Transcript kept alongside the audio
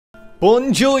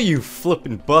Bonjour, you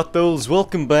flippin' buttholes.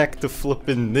 Welcome back to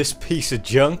flippin' this piece of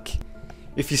junk.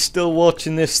 If you're still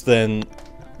watching this, then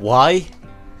why?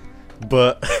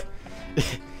 But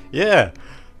yeah,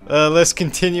 let's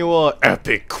continue our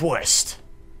epic quest.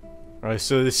 Alright,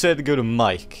 so they said to go to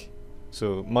Mike.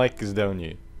 So Mike is down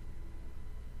here.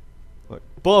 Like,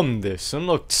 bum this. I'm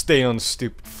not staying on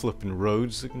stupid flippin'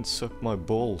 roads. They can suck my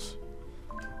balls.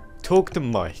 Talk to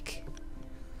Mike.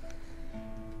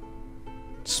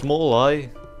 Small Eye,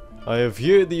 I have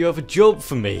heard that you have a job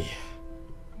for me.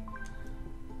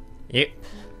 Yep.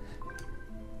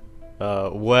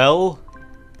 Well?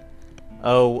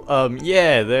 Oh,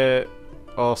 yeah, there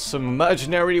are some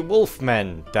imaginary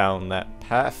wolfmen down that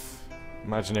path.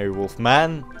 Imaginary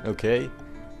wolfman? Okay.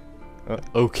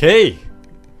 Okay!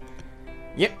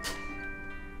 Yep.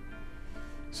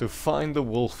 So find the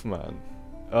wolfman.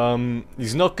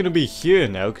 He's not gonna be here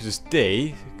now because it's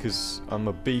day, because I'm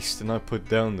a beast and I put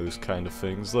down those kind of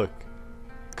things, look.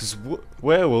 Because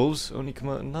werewolves only come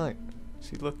out at night.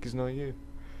 See, look, he's not here.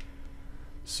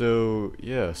 So,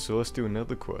 yeah, so let's do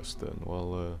another quest then,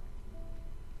 while,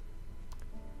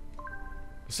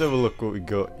 let's have a look what we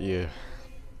got here.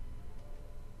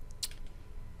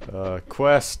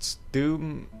 Quests,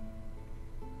 Doom...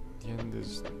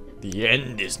 The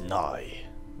end is nigh.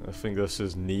 I think this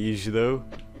is niche though.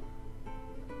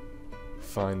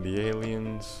 Find the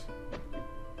aliens.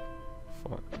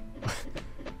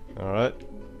 Alright.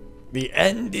 The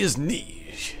end is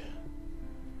niche.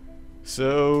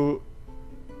 So...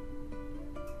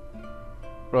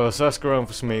 right, let's ask around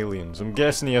for some aliens. I'm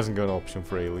guessing he hasn't got an option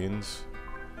for aliens.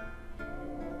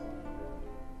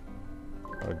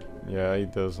 Yeah, he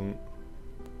doesn't.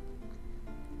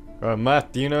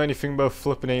 Matt, do you know anything about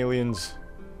flipping aliens?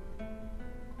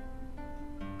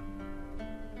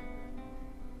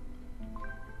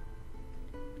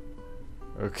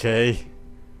 Okay.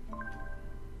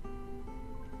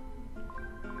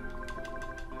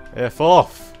 F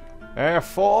off!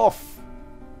 F off!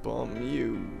 Bum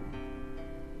you.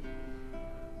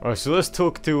 Alright, so let's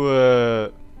talk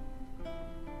to,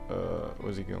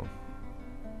 where's he going?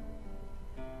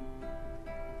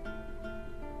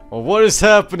 Oh, what is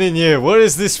happening here? What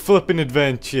is this flipping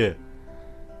adventure?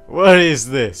 What is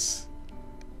this?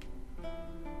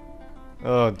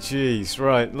 Oh, jeez,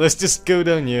 right, let's just go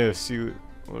down here, see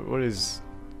what is...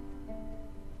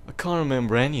 I can't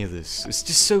remember any of this. It's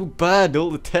just so bad,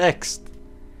 all the text.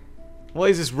 Why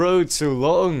is this road so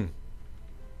long?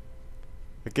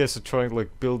 I guess I'm trying,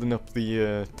 like, building up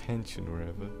the, tension or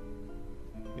whatever.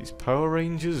 These Power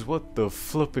Rangers? What the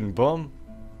flippin' bomb?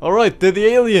 Alright, they're the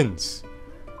aliens!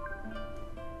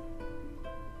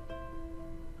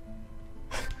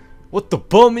 What the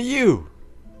bum are you?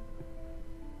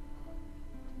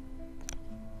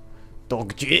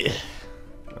 Dog G.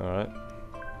 Alright.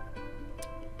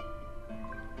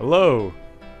 Hello.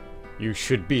 You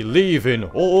should be leaving,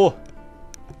 or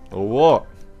what?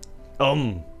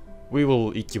 We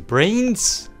will eat your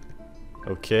brains?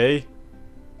 Okay.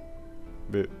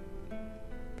 Bit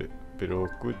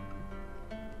awkward.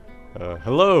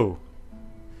 Hello.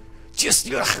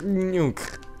 Just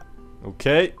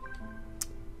okay.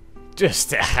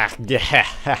 Just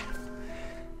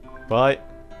bye.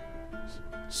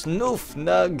 Snoof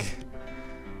nug.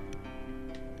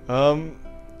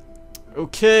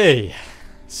 Okay.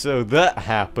 So that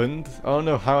happened. I don't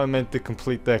know how I meant to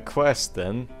complete that quest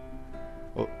then.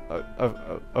 Well,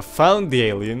 I found the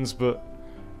aliens, but...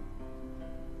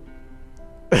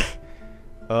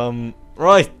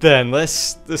 right then,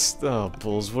 let's... oh,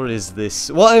 balls, what is this?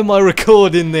 Why am I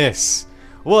recording this?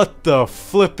 What the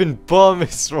flippin' bomb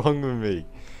is wrong with me?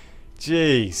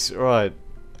 Jeez, right.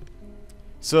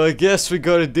 So I guess we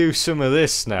gotta do some of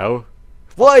this now.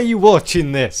 Why are you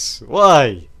watching this?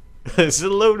 Why? It's a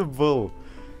load of bull.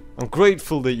 I'm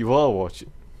grateful that you are watching.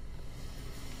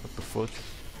 What the fuck?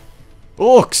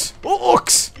 Orcs!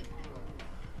 Orcs!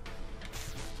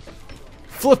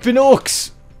 Flipping orcs!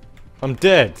 I'm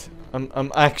dead.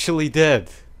 I'm actually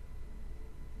dead.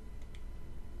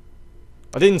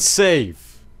 I didn't save.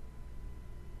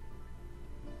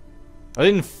 I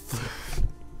didn't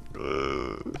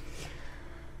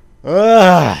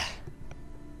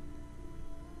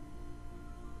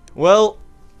well,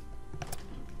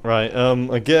 right,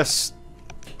 I guess...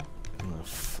 oh,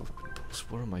 fuck,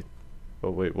 where am I?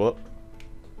 Oh, wait, what?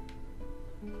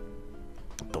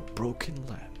 The broken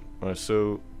land. Alright,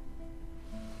 so...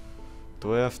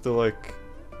 do I have to, like...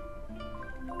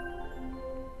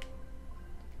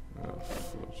 oh,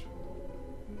 fudge.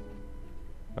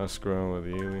 Ask around where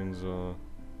the aliens are.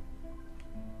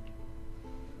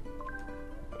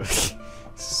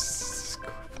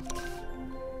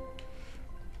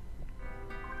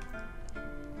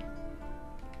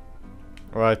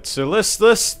 Right, so let's,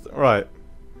 right.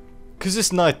 Cause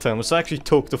it's nighttime, let's actually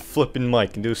talk to flippin'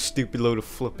 Mike and do a stupid load of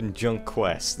flippin' junk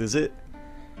quest, is it?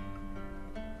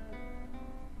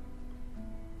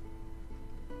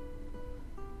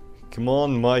 Come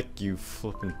on, Mike, you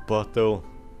flippin' butto.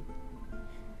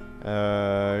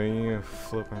 You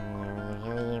flippin'...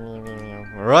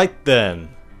 Right then.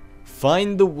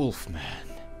 Find the Wolfman.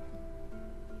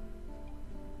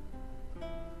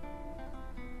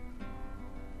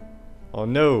 Oh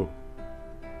no.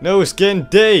 No, it's getting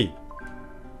day.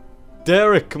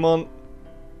 Derek, come on.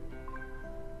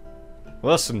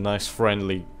 Well, that's a nice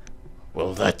friendly...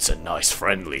 Well, that's a nice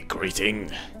friendly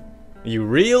greeting. Are you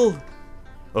real?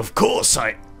 Of course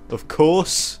Of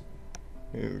course.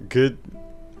 Good.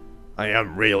 I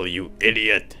am real, you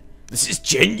idiot. This is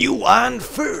genuine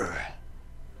fur.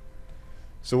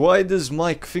 So why does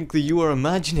Mike think that you are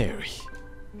imaginary?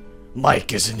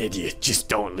 Mike is an idiot, just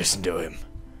don't listen to him.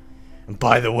 And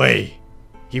by the way,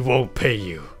 he won't pay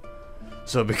you.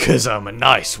 So because I'm a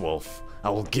nice wolf, I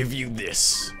will give you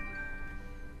this.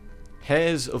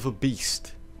 Hairs of a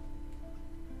beast.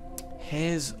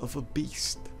 Hairs of a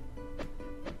beast.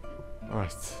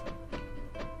 Alright.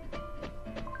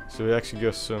 So we actually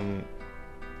got some...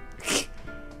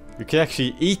 We can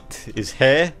actually eat his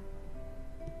hair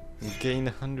and gain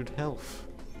 100 health.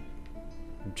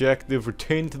 Objective,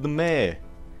 return to the mayor.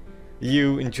 Are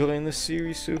you enjoying this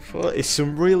series so far? It's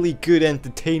some really good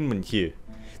entertainment here.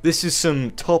 This is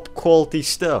some top quality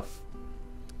stuff.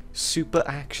 Super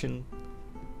action.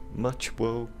 Much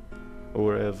woe. Or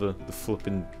whatever the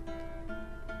flippin'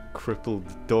 crippled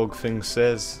dog thing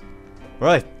says.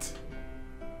 Right.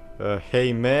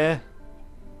 Hey mayor.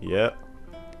 Yeah.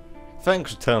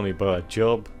 Thanks for telling me about that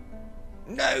job.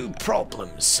 No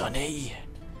problem, sonny.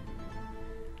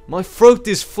 My throat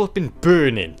is flippin'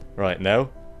 burning right now.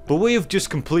 But we have just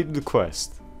completed the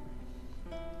quest.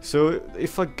 So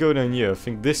if I go down here, I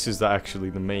think this is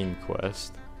actually the main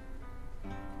quest.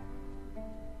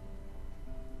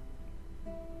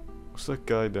 What's that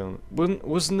guy down?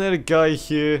 Wasn't there a guy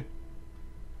here?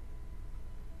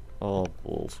 Oh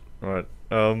balls. Right.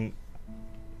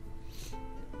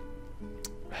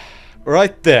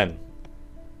 Right then.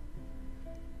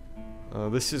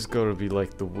 This is gotta be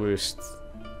like the worst.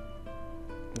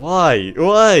 Why?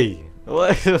 Why?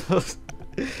 Why?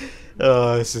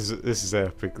 Oh, this is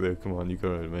epic though. Come on, you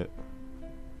gotta admit.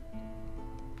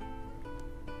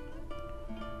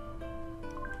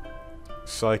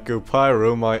 Psycho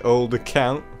Pyro, my old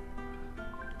account.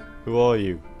 Who are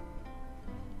you?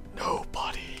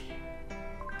 Nobody.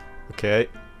 Okay.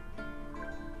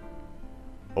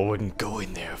 I wouldn't go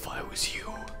in there if I was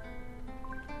you.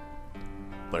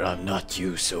 But I'm not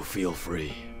you, so feel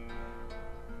free.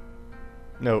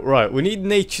 No, right, we need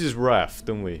Nature's Wrath,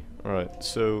 don't we? Alright,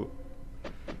 so...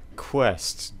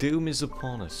 Quests. Doom is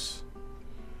upon us.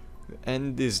 The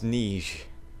end is niche.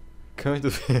 Kind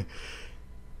of...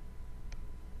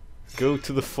 Go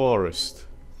to the forest.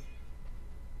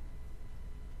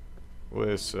 Wait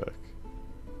a sec.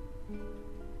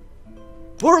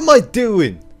 What am I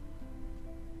doing?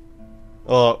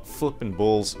 Oh, flipping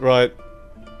balls. Right.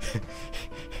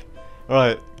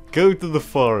 Right, go to the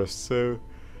forest, so...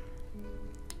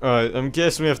 Alright, I'm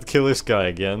guessing we have to kill this guy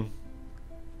again.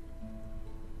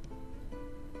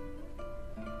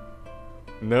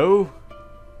 No?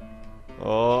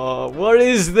 Oh, what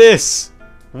is this?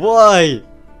 Why?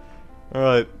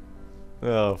 Alright.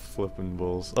 Oh, flipping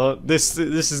balls. Oh, this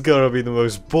is gonna be the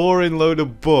most boring load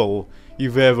of bull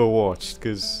you've ever watched,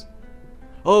 cause...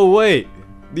 Oh, wait!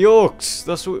 The orcs!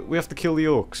 That's what we have to kill the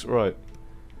orcs, right.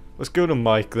 Let's go to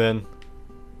Mike then.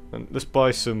 And let's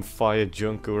buy some fire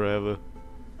junk or whatever.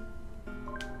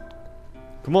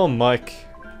 Come on, Mike.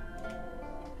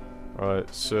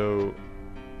 Alright, so...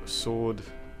 Sword.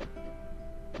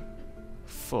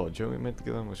 Fudge, are we meant to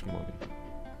get that much money?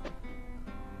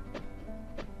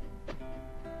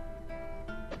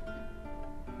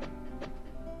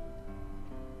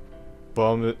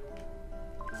 Bomb it.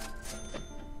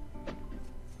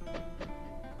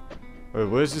 Wait,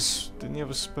 where's this? Didn't he have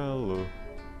a spell or?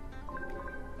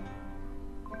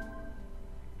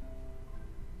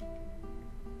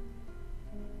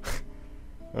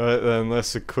 Alright then,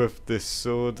 let's equip this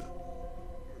sword.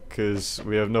 Because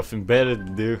we have nothing better to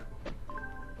do.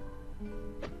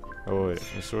 Oh wait,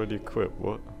 it's already equipped,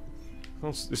 what?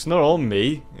 It's not on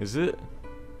me, is it?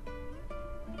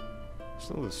 It's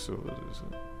not the sword, is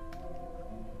it?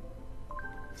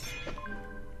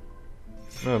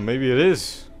 No, maybe it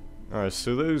is. Alright,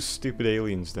 so those stupid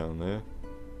aliens down there.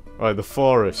 Alright, the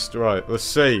forest. Right, let's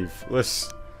save.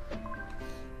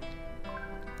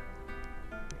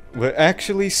 We're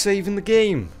actually saving the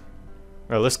game.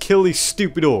 Alright, let's kill these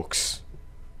stupid orcs.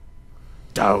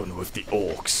 Down with the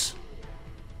orcs.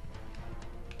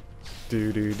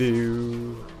 Do do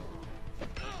do.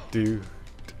 Do.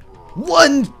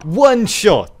 One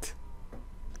shot!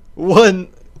 One.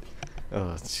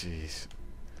 Oh jeez.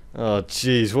 Oh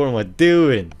jeez, what am I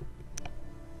doing?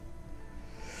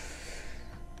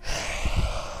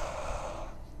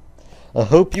 I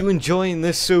hope you're enjoying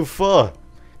this so far,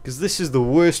 because this is the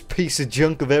worst piece of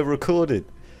junk I've ever recorded.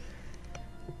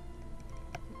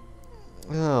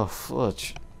 Oh,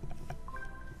 fudge.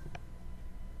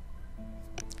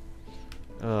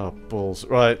 Oh, balls.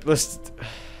 Right, let's...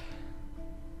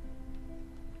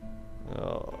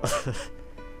 Oh.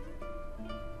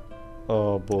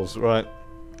 Oh, balls. Right.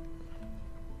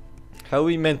 How are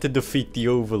we meant to defeat the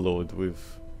Overlord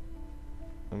with...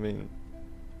 I mean...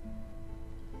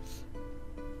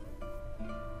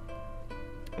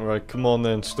 Alright, come on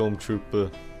then,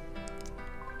 Stormtrooper.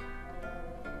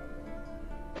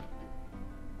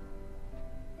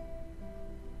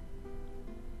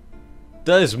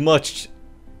 That is much...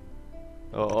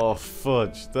 Oh,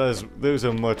 fudge. Those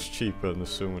are much cheaper and there's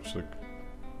so much like...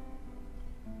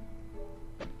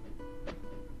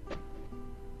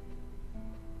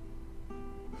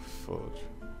 Fudge.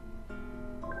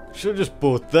 Should've just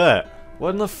bought that. Why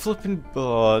didn't I flipping...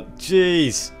 Oh,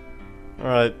 jeez.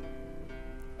 Alright.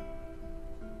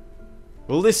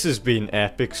 Well, this has been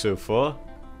epic so far.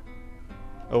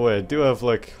 Oh wait, I do have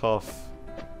like half...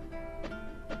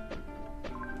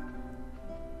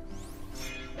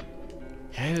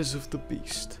 Hairs of the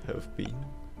beast have been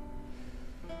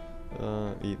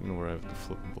eaten wherever the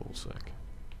flipping ball sack.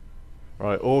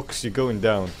 Right, orcs, you're going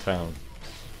downtown.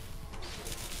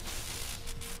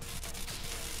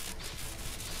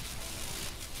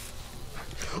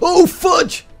 Oh,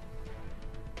 fudge!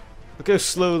 Look how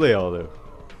slow they are, though.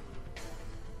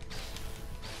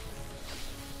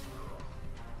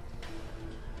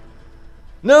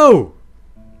 No!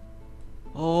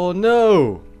 Oh,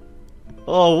 no!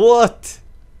 Oh, what?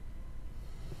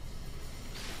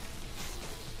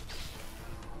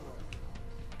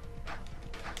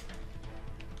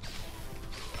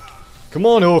 Come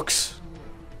on, orcs!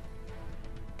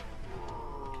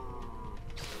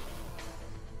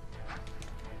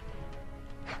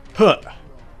 Huh!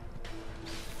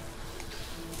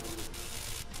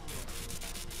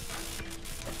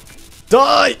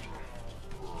 Die!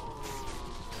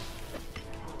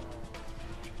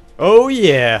 Oh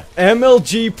yeah,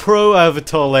 MLG Pro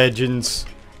Avatar Legends.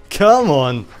 Come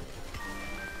on.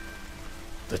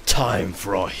 The time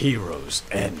for our heroes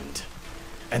end,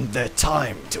 and their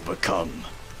time to become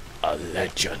a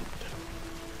legend.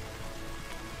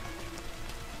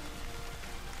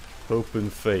 Hope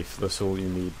and faith, that's all you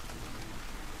need.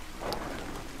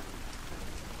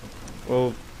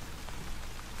 Well...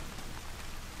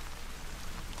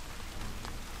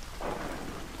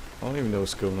 I don't even know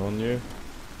what's going on here.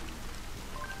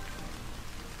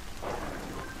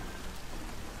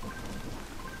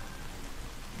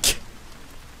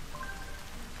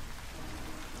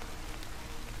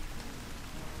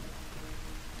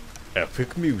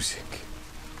 Epic music.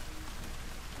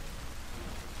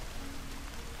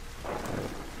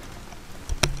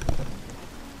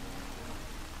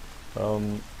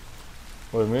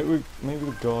 Well, maybe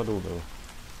the god will though.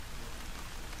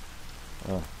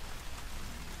 Ah,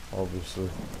 obviously.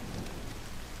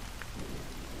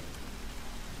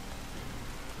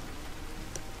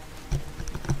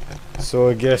 So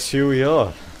I guess here we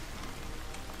are.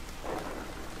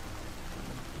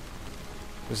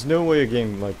 There's no way of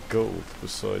getting like gold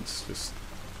besides just...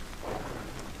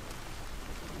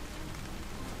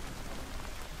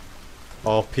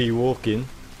 RP walking.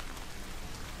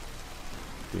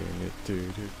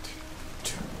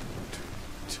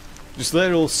 Just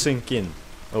let it all sink in.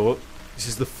 Oh, well, this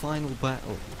is the final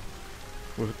battle.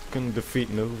 We're gonna defeat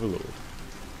an Overlord.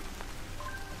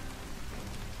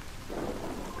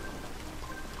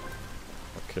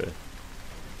 Okay.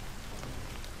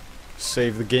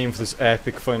 Save the game for this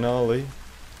epic finale.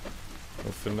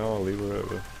 Or finale,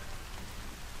 wherever.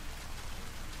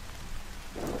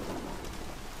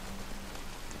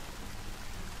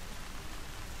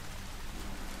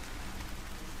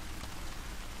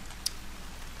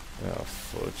 Oh,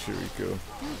 fudge, here we go.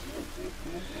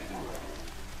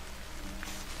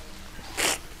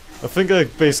 I think I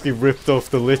basically ripped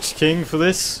off the Lich King for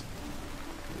this.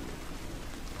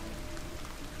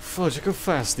 Fudge, look how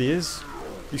fast he is.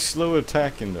 He's slow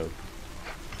attacking though.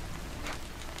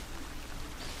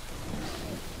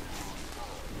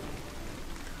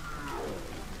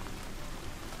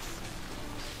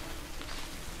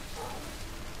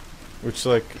 Which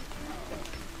like...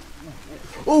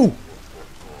 Oh!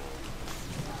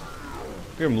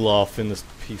 Look at him laughing, this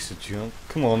piece of junk.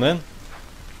 Come on then.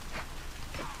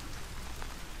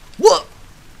 What?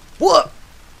 What?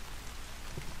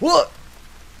 What?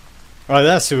 Alright,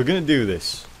 that's it. We're gonna do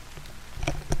this.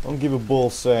 Don't give a ball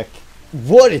sack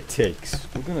what it takes.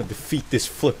 We're gonna defeat this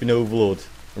flipping overlord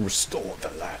and restore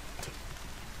the land.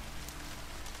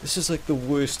 This is like the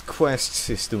worst quest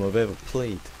system I've ever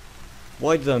played.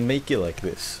 Why did I make it like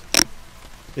this?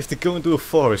 You have to go into a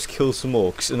forest, kill some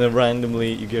orcs, and then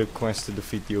randomly you get a quest to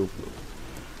defeat the overlord.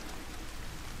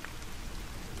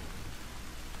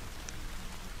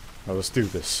 Now let's do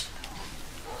this.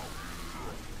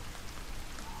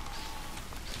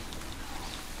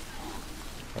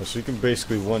 So you can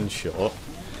basically one-shot.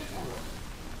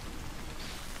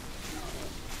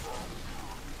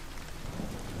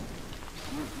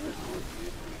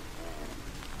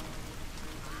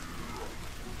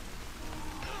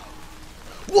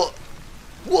 What?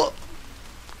 What?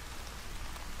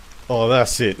 Oh,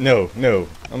 that's it. No, no.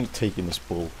 I'm not taking this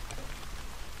ball.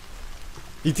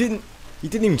 He didn't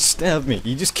even stab me.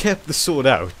 He just kept the sword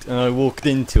out, and I walked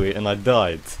into it, and I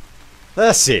died.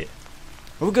 That's it.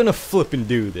 We're gonna flip and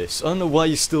do this. I don't know why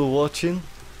you're still watching,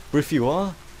 but if you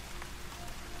are,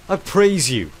 I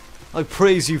praise you. I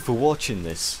praise you for watching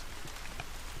this.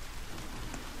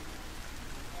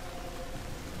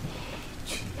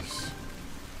 Jeez.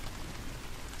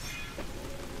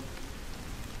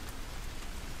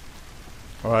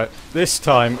 Alright, this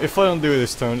time, if I don't do it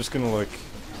this time, I'm just gonna like...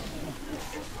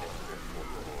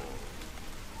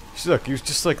 Look, he was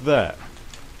just like that.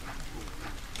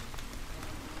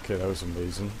 Okay, that was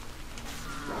amazing.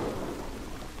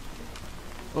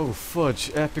 Oh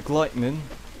fudge, epic lightning.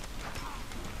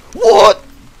 What?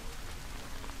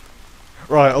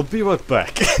 Right, I'll be right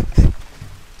back.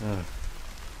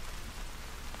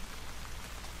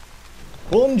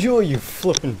 Well, enjoy you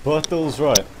flipping buttholes.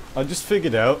 Right, I just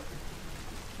figured out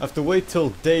I have to wait till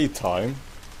daytime.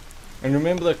 And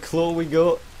remember that claw we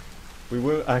got? We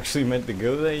weren't actually meant to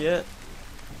go there yet.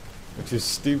 Which is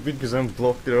stupid because I haven't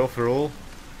blocked it off at all.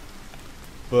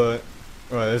 But,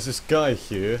 right, there's this guy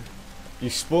here. He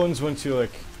spawns once you,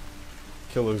 like,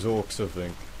 kill those orcs, I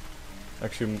think.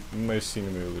 Actually, I might have seen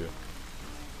him earlier.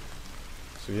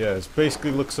 So yeah, it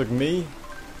basically looks like me.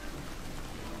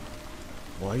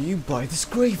 Why are you by this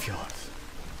graveyard?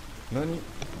 None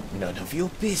of your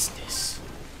business.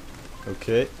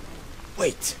 Okay.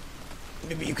 Wait.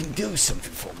 Maybe you can do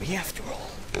something for me after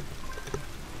all.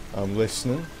 I'm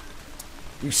listening.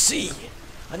 You see,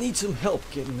 I need some help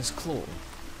getting this claw.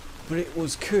 But it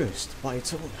was cursed by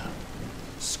its owner,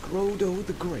 Skrodo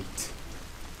the Great.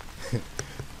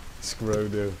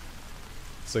 Skrodo.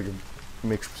 It's like a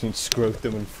mix between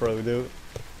Scrotum and Frodo.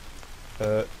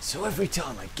 So every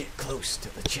time I get close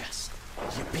to the chest,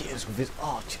 he appears with his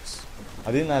archers.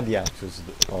 I didn't add the archers,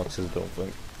 I don't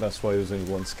think. That's why there's only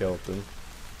one skeleton.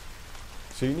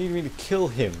 So you need me to kill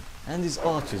him and his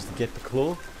archers to get the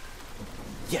claw?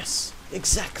 Yes,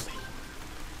 exactly.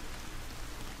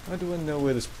 How do I know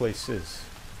where this place is?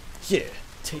 Here,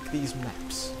 take these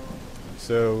maps.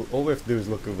 So all we have to do is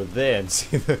look over there and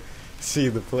see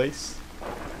the place.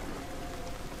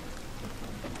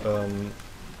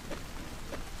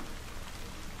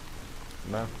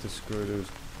 Map to Skrodo's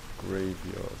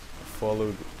graveyard.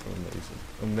 Followed.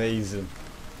 Amazing.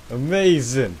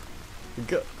 Amazing! We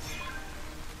got.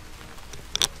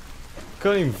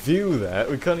 Can't even view that.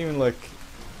 We can't even like.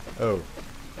 Oh.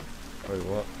 Wait,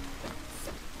 what?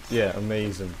 Yeah,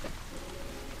 amazing.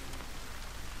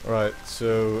 Right,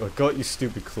 so I got your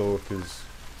stupid claw because.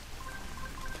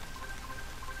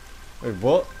 Wait,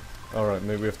 what? Alright,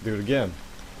 maybe we have to do it again.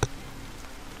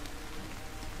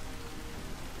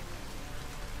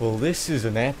 Well, this is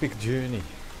an epic journey.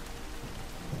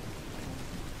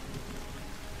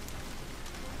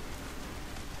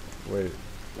 Wait.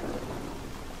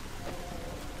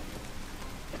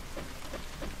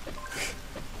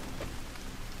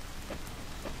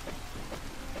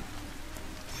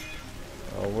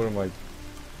 Oh, what am I?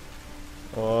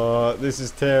 Oh, this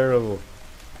is terrible.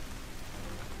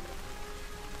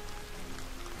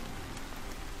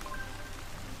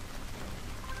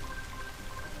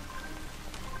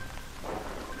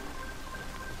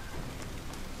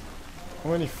 How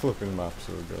many flipping maps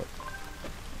have I got?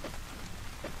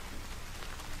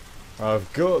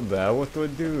 I've got that, what do I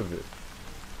do with it?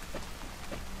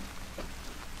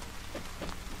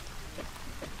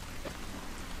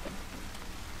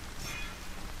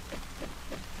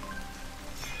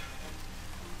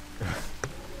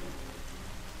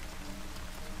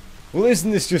 Well,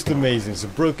 isn't this just amazing? It's a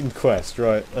broken quest,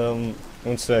 right?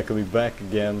 One sec, I'll be back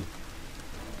again.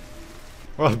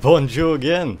 Right, bonjour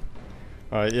again.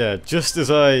 Alright, yeah, just as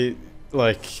I